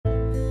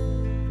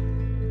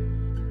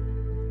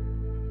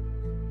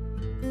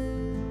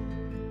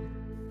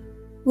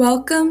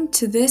Welcome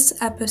to this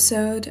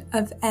episode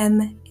of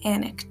M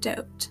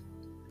Anecdote.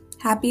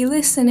 Happy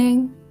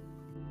listening!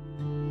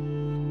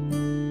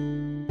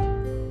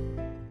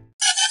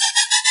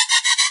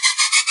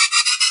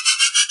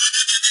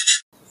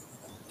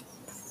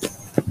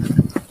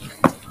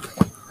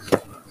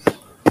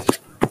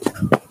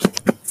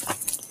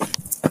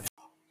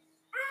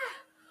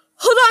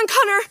 Hold on,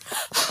 Connor!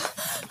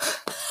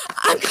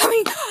 I'm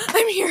coming!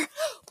 I'm here!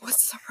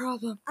 What's the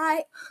problem?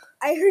 I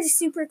heard a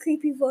super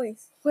creepy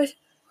voice.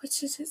 What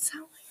does it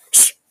sound like?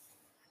 Shh!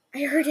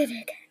 I heard it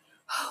again.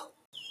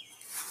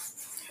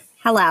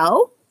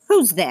 Hello?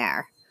 Who's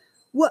there?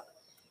 What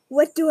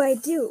do I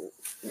do?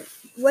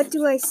 What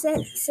do I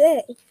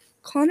say?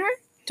 Connor,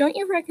 don't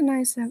you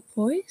recognize that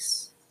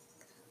voice?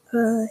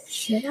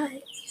 Should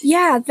I?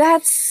 Yeah,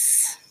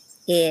 that's...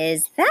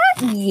 Is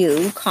that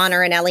you,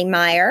 Connor and Ellie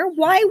Meyer?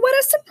 Why, what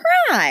a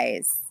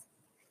surprise!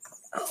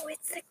 Oh,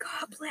 it's the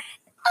goblin.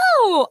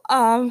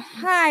 Oh,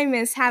 hi,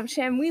 Miss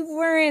Havisham. We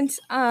weren't,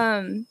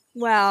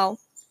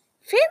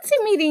 fancy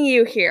meeting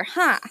you here,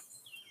 huh?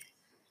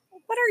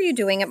 What are you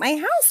doing at my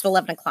house at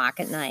 11 o'clock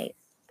at night?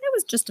 I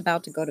was just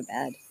about to go to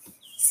bed.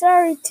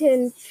 Sorry to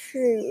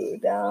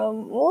intrude.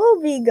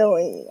 We'll be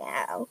going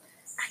now.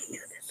 I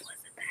knew this was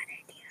a bad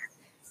idea.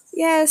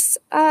 Yes,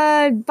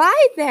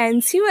 bye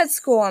then. See you at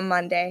school on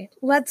Monday.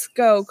 Let's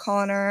go,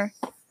 Connor.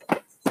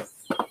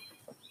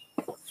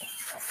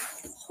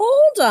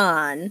 Hold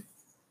on.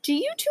 Do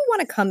you two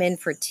want to come in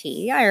for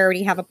tea? I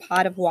already have a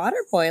pot of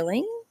water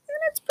boiling, and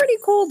it's pretty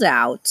cold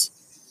out.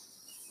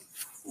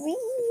 We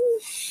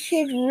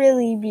should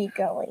really be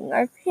going.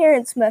 Our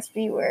parents must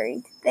be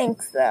worried.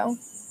 Thanks, though.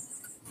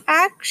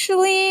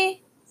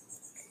 Actually,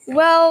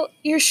 well,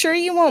 you're sure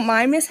you won't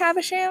mind, Miss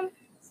Havisham?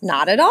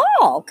 Not at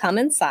all. Come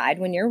inside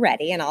when you're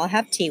ready, and I'll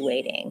have tea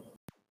waiting.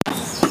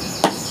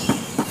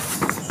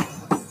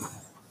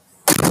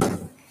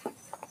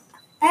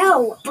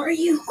 Elle, are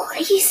you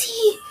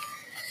crazy?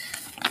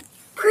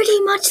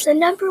 Pretty much the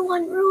number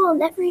one rule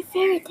in every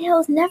fairy tale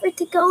is never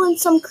to go in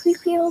some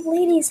creepy old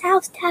lady's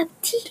house to have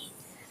tea.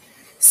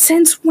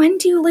 Since when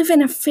do you live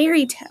in a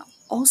fairy tale?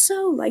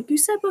 Also, like you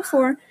said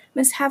before,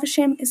 Miss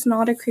Havisham is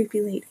not a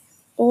creepy lady.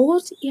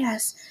 Old,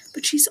 yes,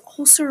 but she's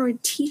also a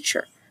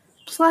teacher.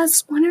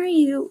 Plus, when are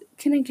you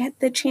going to get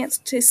the chance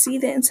to see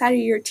the inside of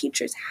your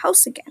teacher's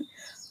house again?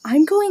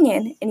 I'm going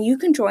in, and you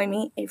can join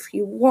me if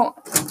you want.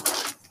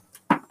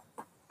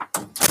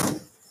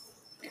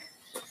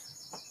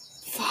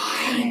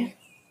 Fine.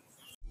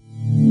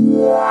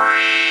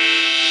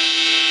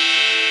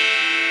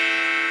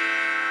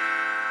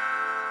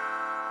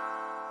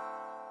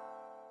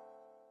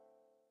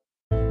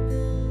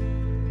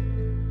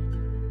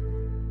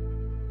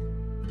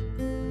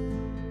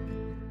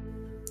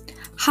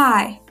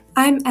 Hi,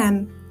 I'm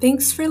M.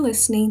 Thanks for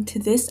listening to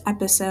this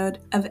episode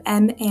of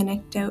M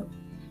Anecdote.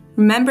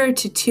 Remember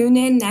to tune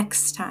in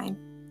next time.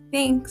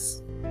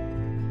 Thanks.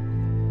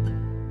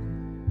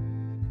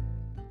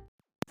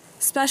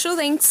 Special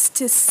thanks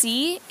to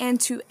C and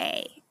to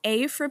A.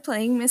 A for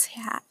playing Miss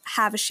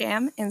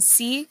Havisham and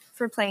C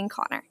for playing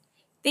Connor.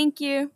 Thank you.